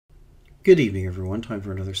Good evening, everyone. Time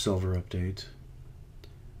for another silver update.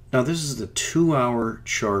 Now, this is the 2-hour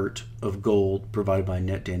chart of gold provided by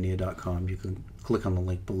netdandia.com. You can click on the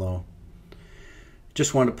link below.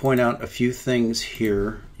 Just want to point out a few things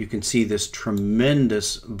here. You can see this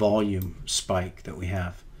tremendous volume spike that we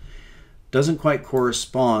have. Doesn't quite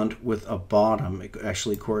correspond with a bottom. It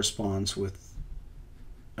actually corresponds with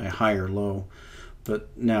a higher low.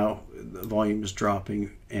 But now the volume is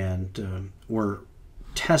dropping, and we're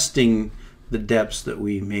testing the depths that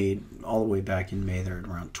we made all the way back in May there at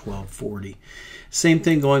around 1240. Same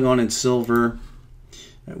thing going on in silver.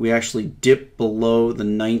 We actually dipped below the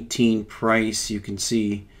 19 price. You can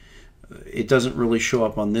see it doesn't really show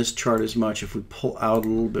up on this chart as much. If we pull out a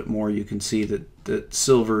little bit more, you can see that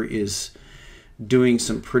silver is doing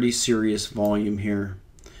some pretty serious volume here.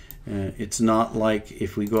 It's not like,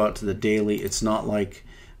 if we go out to the daily, it's not like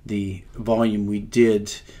the volume we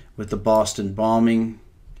did with the Boston bombing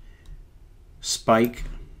spike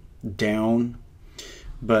down,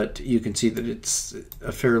 but you can see that it's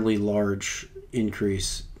a fairly large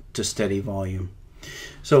increase to steady volume.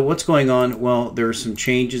 So what's going on? Well, there are some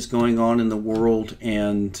changes going on in the world,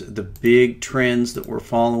 and the big trends that we're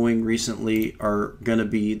following recently are going to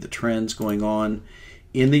be the trends going on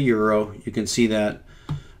in the euro. You can see that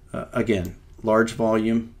again, large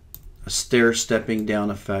volume, a stair-stepping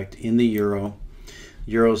down effect in the euro.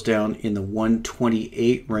 Euro's down in the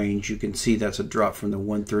 128 range. You can see that's a drop from the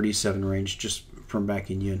 137 range just from back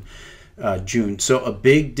in June. So a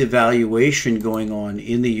big devaluation going on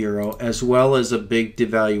in the euro, as well as a big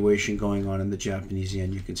devaluation going on in the Japanese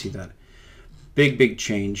yen. You can see that big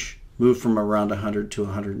change. Moved from around 100 to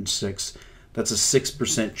 106. That's a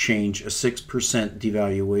 6% change, a 6%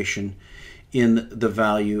 devaluation in the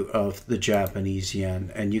value of the Japanese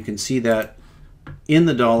yen. And you can see that in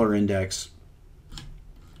the dollar index.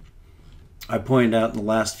 I pointed out in the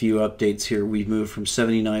last few updates here, we've moved from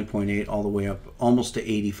 79.8 all the way up almost to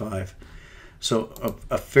 85. So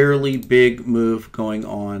a fairly big move going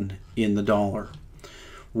on in the dollar.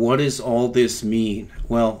 What does all this mean?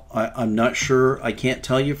 Well, I'm not sure. I can't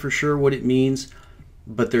tell you for sure what it means,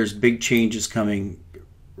 but there's big changes coming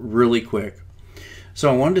really quick.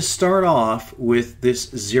 So I wanted to start off with this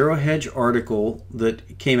Zero Hedge article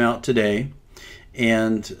that came out today.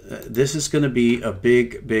 And this is going to be a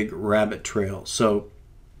big rabbit trail. So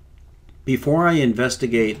before I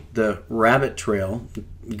investigate the rabbit trail,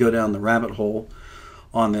 go down the rabbit hole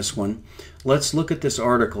on this one, let's look at this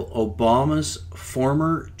article. Obama's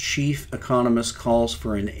former chief economist calls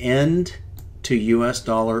for an end to US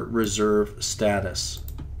dollar reserve status.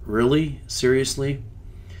 Really? Seriously?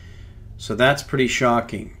 So that's pretty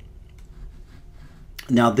shocking.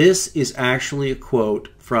 Now, this is actually a quote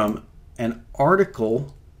from an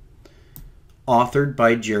article authored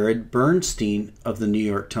by Jared Bernstein of the New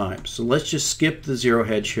York Times. So let's just skip the Zero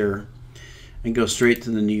Hedge here and go straight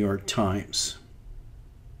to the New York Times.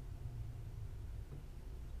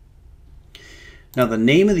 Now, the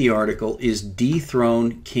name of the article is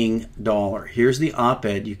Dethrone King Dollar. Here's the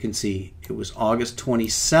op-ed. You can see it was August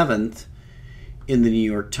 27th in the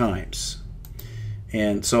New York Times.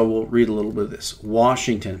 And so we'll read a little bit of this.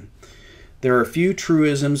 Washington. There are a few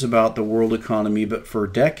truisms about the world economy, but for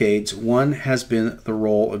decades, one has been the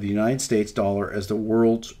role of the United States dollar as the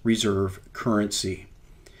world's reserve currency.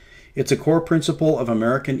 It's a core principle of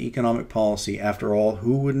American economic policy. After all,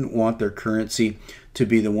 who wouldn't want their currency to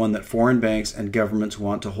be the one that foreign banks and governments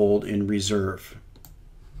want to hold in reserve?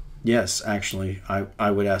 Yes, actually, I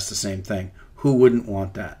would ask the same thing. Who wouldn't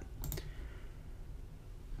want that?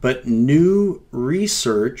 But new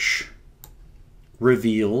research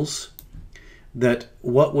reveals that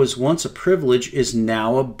what was once a privilege is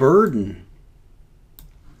now a burden,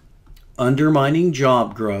 undermining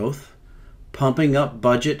job growth, pumping up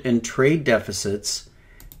budget and trade deficits,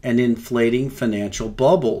 and inflating financial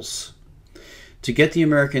bubbles. To get the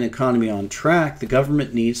American economy on track, the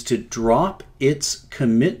government needs to drop its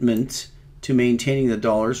commitment to maintaining the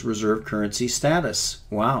dollar's reserve currency status.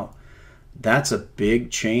 Wow, that's a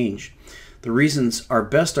big change. The reasons are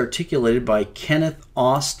best articulated by Kenneth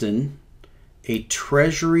Austin, a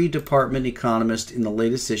Treasury Department economist, in the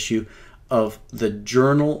latest issue of the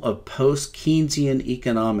Journal of Post-Keynesian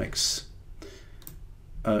Economics.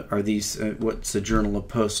 What's the Journal of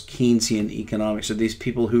Post-Keynesian Economics? Are these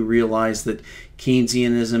people who realize that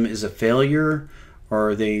Keynesianism is a failure?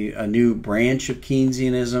 Or are they a new branch of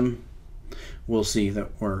Keynesianism? We'll see.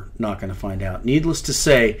 That we're not going to find out. Needless to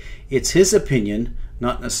say, it's his opinion,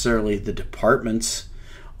 not necessarily the department's,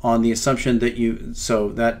 on the assumption that so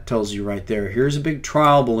that tells you right there, here's a big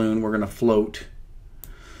trial balloon we're going to float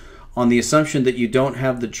On the assumption that you don't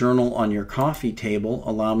have the journal on your coffee table,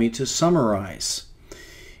 allow me to summarize.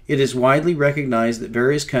 It is widely recognized that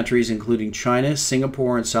various countries, including China,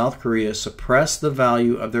 Singapore, and South Korea, suppress the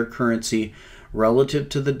value of their currency relative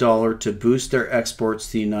to the dollar to boost their exports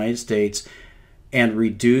to the United States and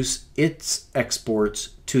reduce its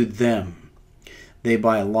exports to them. They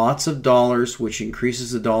buy lots of dollars, which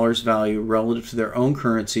increases the dollar's value relative to their own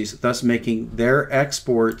currencies, thus making their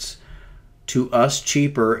exports to us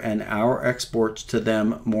cheaper and our exports to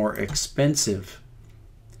them more expensive.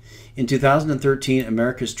 In 2013,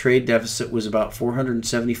 America's trade deficit was about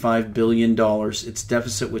 $475 billion. Its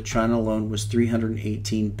deficit with China alone was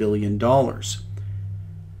 $318 billion.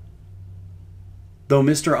 Though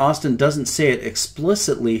Mr. Austin doesn't say it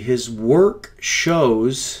explicitly, his work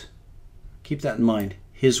shows, keep that in mind,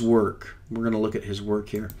 his work, we're going to look at his work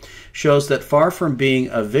here, shows that far from being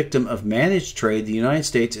a victim of managed trade, the United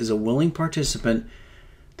States is a willing participant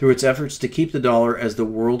through its efforts to keep the dollar as the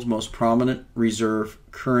world's most prominent reserve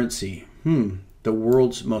currency. The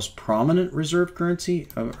world's most prominent reserve currency?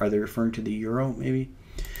 Are they referring to the euro, maybe?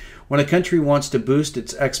 When a country wants to boost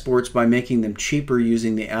its exports by making them cheaper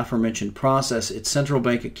using the aforementioned process, its central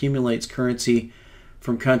bank accumulates currency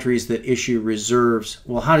from countries that issue reserves.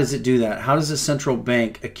 Well, how does it do that? How does a central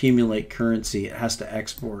bank accumulate currency? It has to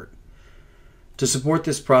export. To support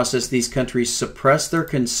this process, these countries suppress their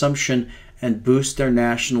consumption and boost their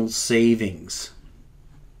national savings.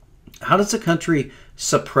 How does a country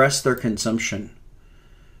suppress their consumption?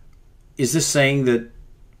 Is this saying that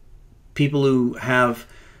people who have,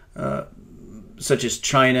 such as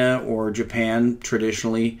China or Japan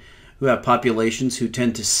traditionally, who have populations who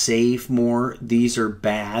tend to save more, these are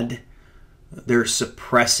bad? They're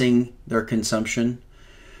suppressing their consumption.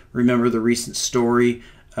 Remember the recent story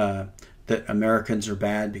that Americans are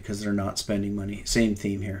bad because they're not spending money. Same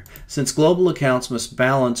theme here. Since global accounts must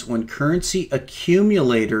balance when currency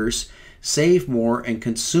accumulators save more and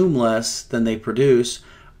consume less than they produce,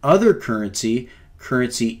 other currency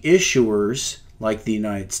issuers, like the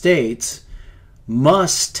United States,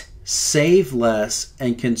 must save less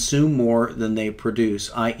and consume more than they produce,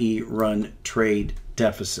 i.e. run trade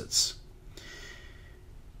deficits.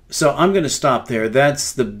 So I'm going to stop there.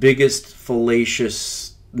 That's the biggest fallacious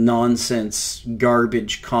nonsense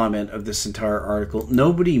garbage comment of this entire article.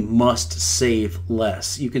 Nobody must save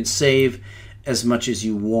less. You can save as much as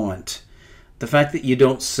you want. The fact that you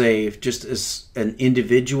don't save just as an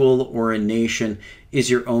individual or a nation is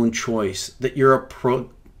your own choice. That you're a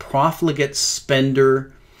profligate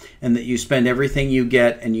spender and that you spend everything you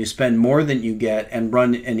get and you spend more than you get and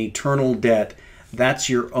run an eternal debt, that's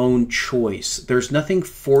your own choice. There's nothing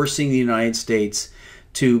forcing the United States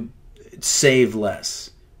to save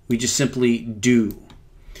less. We just simply do.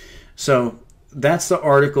 So that's the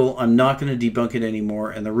article. I'm not going to debunk it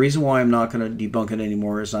anymore. And the reason why I'm not going to debunk it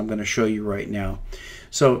anymore is I'm going to show you right now.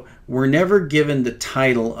 So we're never given the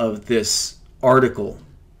title of this article.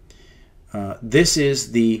 This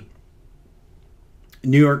is the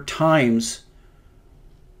New York Times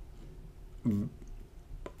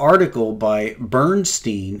article by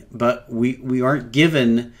Bernstein, but we aren't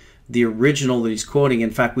given the original that he's quoting.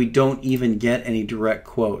 In fact, we don't even get any direct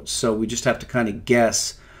quotes, so we just have to kind of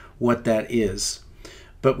guess what that is.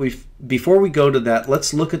 But before we go to that,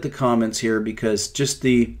 let's look at the comments here, because just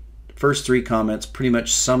the first three comments pretty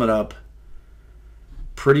much sum it up.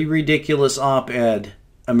 Pretty ridiculous op-ed.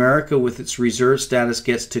 America, with its reserve status,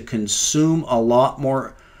 gets to consume a lot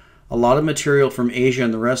of material from Asia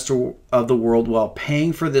and the rest of the world while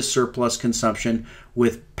paying for this surplus consumption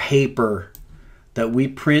with paper that we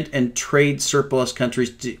print, and trade surplus countries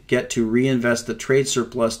get to reinvest the trade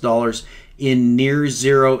surplus dollars in near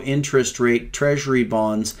zero interest rate treasury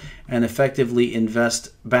bonds and effectively invest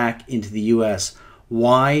back into the U.S.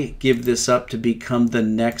 Why give this up to become the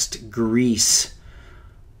next Greece?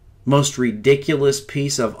 Most ridiculous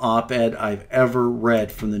piece of op-ed I've ever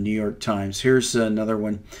read from the New York Times. Here's another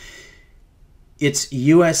one. It's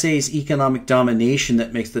USA's economic domination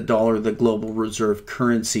that makes the dollar the global reserve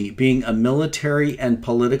currency. Being a military and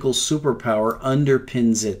political superpower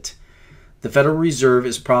underpins it. The Federal Reserve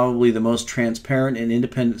is probably the most transparent and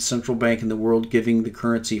independent central bank in the world, giving the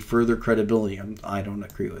currency further credibility. I don't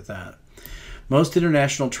agree with that. Most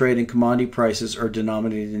international trade and commodity prices are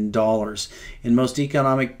denominated in dollars. In most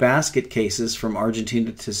economic basket cases, from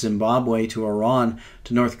Argentina to Zimbabwe to Iran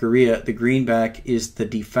to North Korea, the greenback is the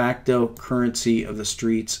de facto currency of the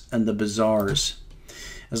streets and the bazaars.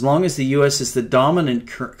 As long as the U.S. is the dominant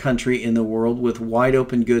country in the world with wide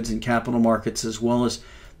open goods and capital markets, as well as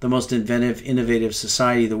the most inventive, innovative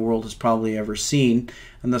society the world has probably ever seen,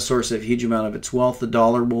 and the source of a huge amount of its wealth, the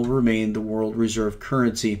dollar will remain the world reserve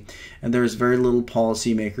currency, and there is very little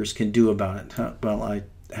policymakers can do about it. Well, I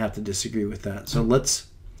have to disagree with that. So let's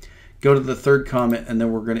go to the third comment, and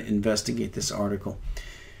then we're going to investigate this article.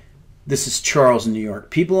 This is Charles in New York.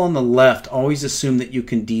 People on the left always assume that you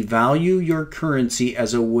can devalue your currency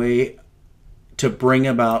as a way to bring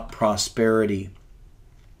about prosperity.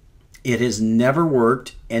 It has never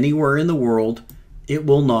worked anywhere in the world. It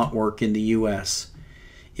will not work in the U.S.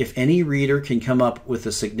 If any reader can come up with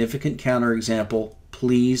a significant counterexample,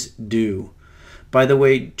 please do. By the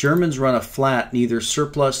way, Germans run a flat, neither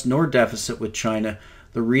surplus nor deficit with China,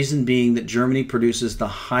 the reason being that Germany produces the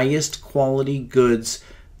highest quality goods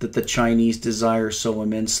that the Chinese desire so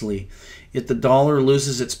immensely. If the dollar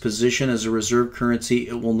loses its position as a reserve currency,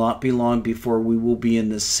 it will not be long before we will be in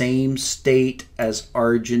the same state as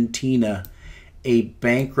Argentina, a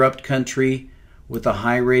bankrupt country with a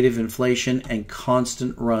high rate of inflation and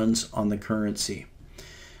constant runs on the currency.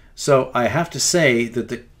 So I have to say that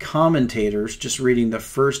the commentators, just reading the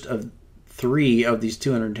first of 3 of these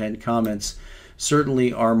 210 comments,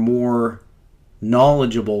 certainly are more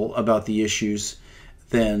knowledgeable about the issues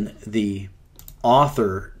than the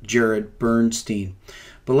author, Jared Bernstein.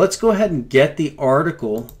 But let's go ahead and get the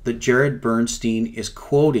article that Jared Bernstein is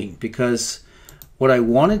quoting, because what I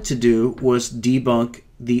wanted to do was debunk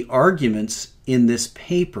the arguments in this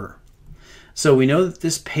paper. So we know that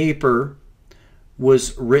this paper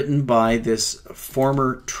was written by this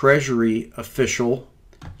former Treasury official,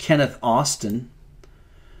 Kenneth Austin.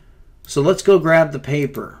 So let's go grab the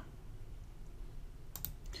paper.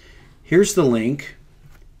 Here's the link.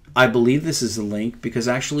 I believe this is the link because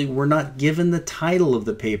actually we're not given the title of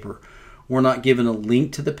the paper. We're not given a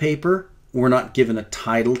link to the paper. We're not given a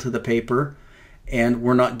title to the paper. And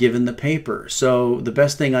we're not given the paper. So the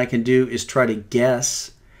best thing I can do is try to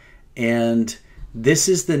guess. And this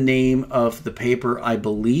is the name of the paper I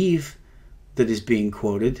believe that is being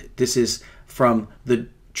quoted. This is from the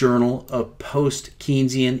Journal of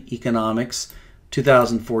Post-Keynesian Economics,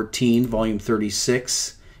 2014, volume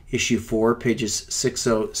 36. Issue 4, pages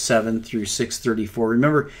 607 through 634.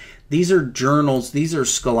 Remember, these are journals. These are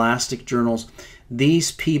scholastic journals.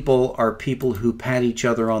 These people are people who pat each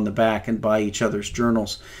other on the back and buy each other's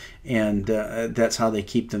journals. And that's how they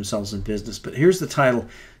keep themselves in business. But here's the title: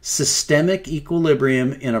 Systemic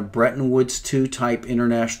Equilibrium in a Bretton Woods II type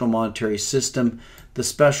international monetary system, the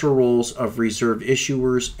special roles of reserve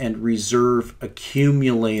issuers and reserve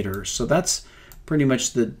accumulators. So that's pretty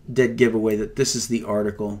much the dead giveaway that this is the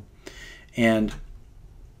article. And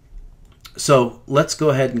so let's go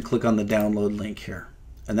ahead and click on the download link here.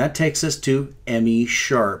 And that takes us to ME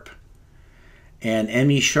Sharp. And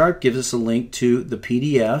ME Sharp gives us a link to the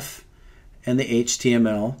PDF and the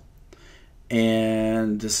HTML.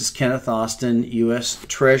 And this is Kenneth Austin, U.S.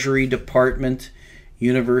 Treasury Department,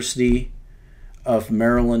 University of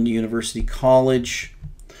Maryland, University College.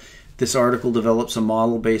 This article develops a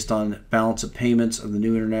model based on balance of payments of the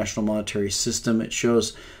new international monetary system. It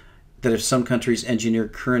shows that if some countries engineer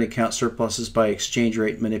current account surpluses by exchange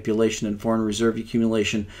rate manipulation and foreign reserve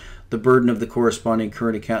accumulation, the burden of the corresponding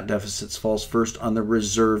current account deficits falls first on the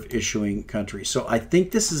reserve issuing country. So I think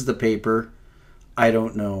this is the paper. I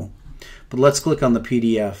don't know. But let's click on the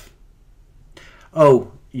PDF.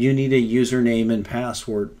 Oh, you need a username and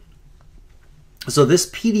password. So this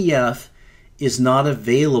PDF is not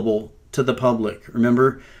available to the public.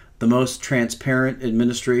 Remember, the most transparent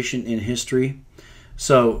administration in history.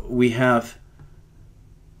 So we have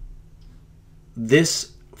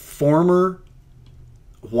this former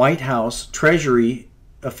White House Treasury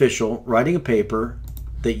official writing a paper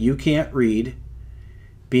that you can't read,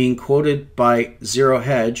 being quoted by Zero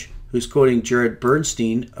Hedge, who's quoting Jared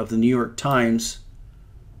Bernstein of the New York Times,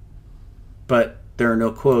 but there are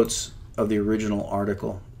no quotes of the original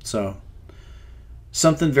article. So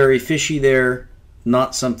something very fishy there,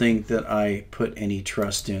 not something that I put any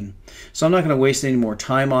trust in. So I'm not going to waste any more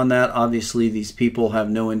time on that. Obviously, these people have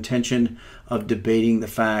no intention of debating the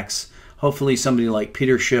facts. Hopefully somebody like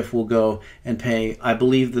Peter Schiff will go and pay, I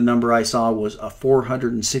believe the number I saw was a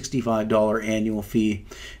 $465 annual fee.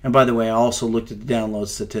 And by the way, I also looked at the download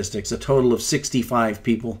statistics. A total of 65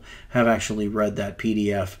 people have actually read that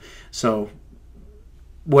PDF. So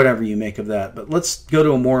whatever you make of that. But let's go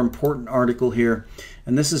to a more important article here.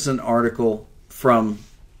 And this is an article from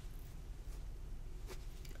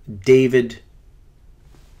David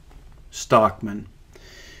Stockman.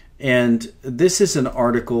 And this is an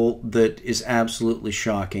article that is absolutely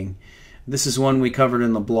shocking. This is one we covered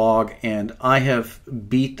in the blog, and I have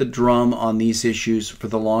beat the drum on these issues for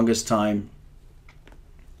the longest time.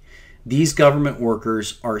 These government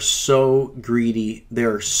workers are so greedy,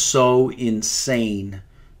 they're so insane,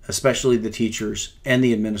 especially the teachers and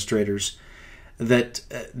the administrators, that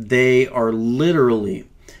they are literally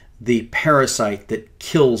the parasite that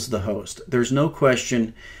kills the host. There's no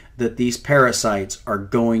question that these parasites are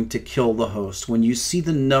going to kill the host. When you see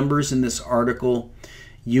the numbers in this article,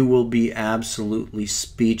 you will be absolutely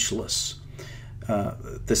speechless.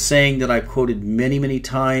 The saying that I've quoted many, many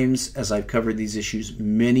times as I've covered these issues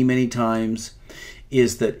many, many times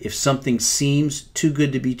is that if something seems too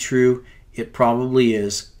good to be true, it probably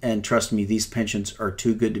is. And trust me, these pensions are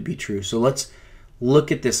too good to be true. So let's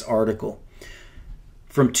look at this article.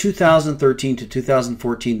 From 2013 to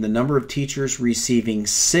 2014, the number of teachers receiving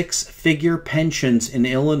six-figure pensions in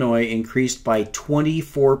Illinois increased by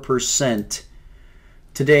 24%.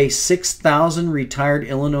 Today, 6,000 retired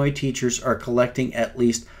Illinois teachers are collecting at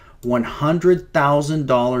least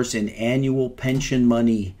 $100,000 in annual pension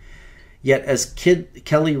money. Yet, as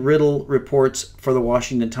Kelly Riddle reports for the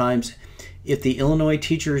Washington Times, if the Illinois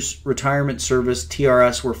Teachers Retirement Service,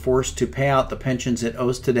 TRS, were forced to pay out the pensions it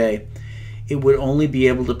owes today, it would only be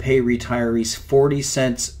able to pay retirees 40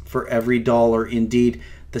 cents for every dollar. Indeed,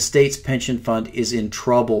 the state's pension fund is in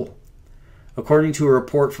trouble. According to a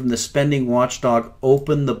report from the spending watchdog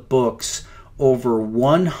Open the Books, over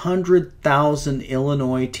 100,000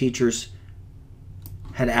 Illinois teachers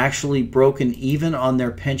had actually broken even on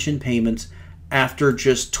their pension payments after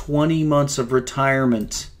just 20 months of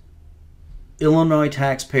retirement. Illinois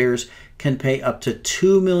taxpayers can pay up to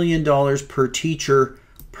 $2 million per teacher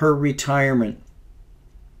per retirement.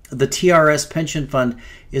 The TRS pension fund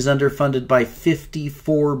is underfunded by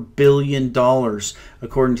 $54 billion,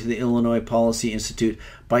 according to the Illinois Policy Institute.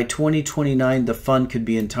 By 2029, the fund could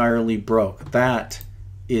be entirely broke. That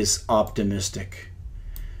is optimistic.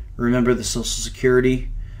 Remember the Social Security?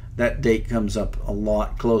 That date comes up a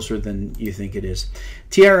lot closer than you think it is.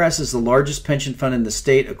 TRS is the largest pension fund in the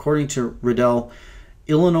state. According to Riddle,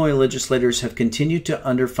 Illinois legislators have continued to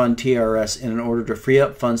underfund TRS in order to free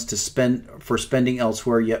up funds to spend for spending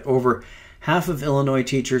elsewhere, yet over half of Illinois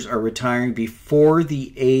teachers are retiring before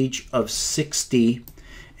the age of 60,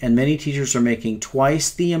 and many teachers are making twice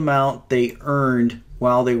the amount they earned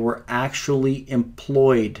while they were actually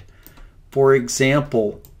employed. For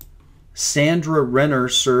example, Sandra Renner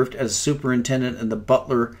served as superintendent in the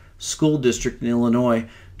Butler School District in Illinois.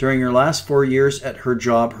 During her last 4 years at her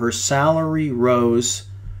job, her salary rose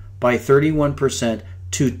by 31%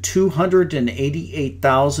 to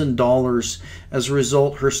 $288,000. As a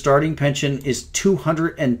result, her starting pension is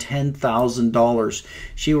 $210,000.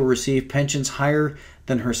 She will receive pensions higher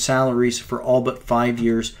than her salaries for all but 5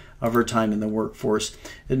 years of her time in the workforce.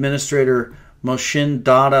 Administrator Moshin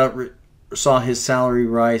Dada saw his salary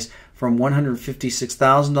rise from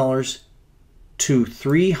 $156,000 to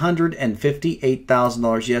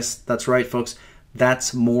 $358,000. Yes, that's right, folks.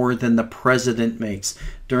 That's more than the president makes.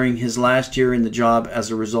 During his last year in the job, as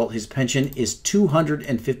a result, his pension is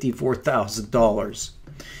 $254,000.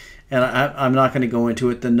 And I'm not going to go into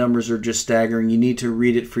it. The numbers are just staggering. You need to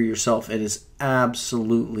read it for yourself. It is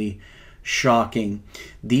absolutely shocking.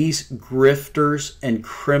 These grifters and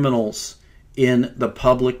criminals in the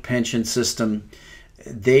public pension system,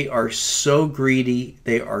 they are so greedy.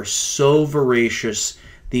 They are so voracious.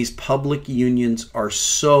 These public unions are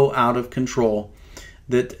so out of control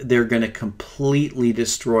that they're going to completely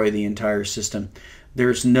destroy the entire system.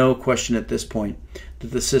 There's no question at this point that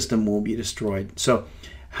the system will be destroyed. So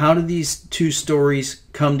how do these two stories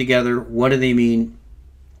come together? What do they mean?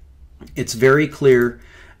 It's very clear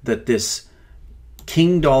that this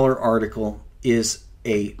King Dollar article is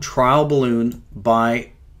a trial balloon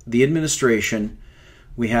by the administration.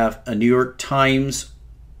 We have a New York Times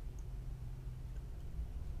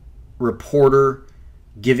reporter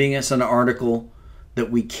giving us an article that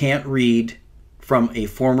we can't read from a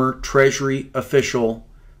former Treasury official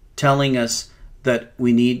telling us that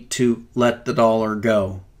we need to let the dollar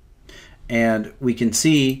go. And we can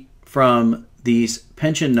see from these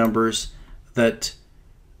pension numbers that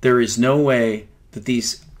there is no way that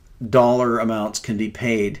these dollar amounts can be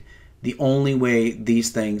paid. The only way these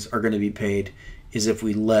things are going to be paid is if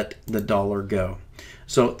we let the dollar go.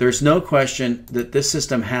 So there's no question that this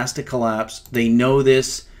system has to collapse. They know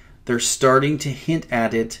this. They're starting to hint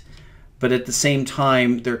at it. But at the same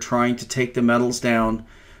time, they're trying to take the metals down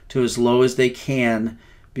to as low as they can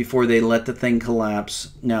before they let the thing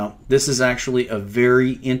collapse. Now, this is actually a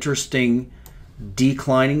very interesting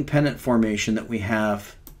declining pennant formation that we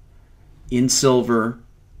have in silver.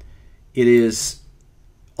 It is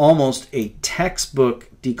almost a textbook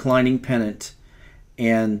declining pennant,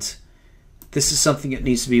 and this is something that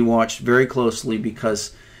needs to be watched very closely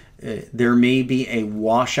because There may be a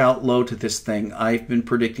washout low to this thing. I've been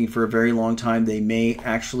predicting for a very long time they may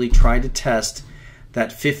actually try to test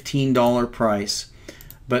that $15 price.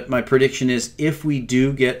 But my prediction is if we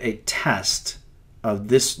do get a test of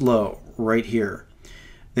this low right here,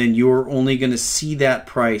 then you're only going to see that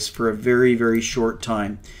price for a very, very short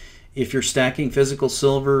time. If you're stacking physical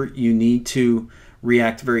silver, you need to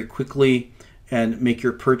react very quickly and make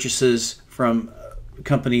your purchases from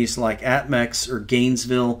companies like APMEX or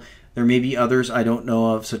Gainesville. There may be others I don't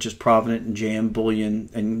know of, such as Provident and JM Bullion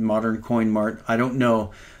and Modern Coin Mart. I don't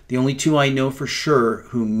know. The only two I know for sure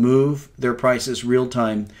who move their prices real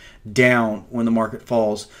time down when the market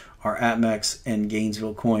falls are APMEX and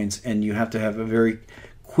Gainesville Coins. And you have to have a very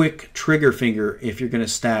quick trigger finger if you're going to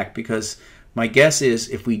stack, because my guess is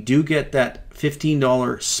if we do get that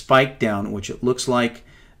 $15 spike down, which it looks like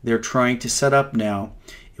they're trying to set up now,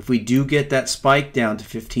 if we do get that spike down to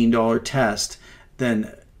 $15 test,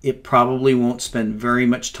 then it probably won't spend very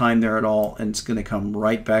much time there at all, and it's going to come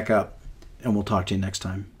right back up. And we'll talk to you next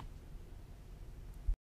time.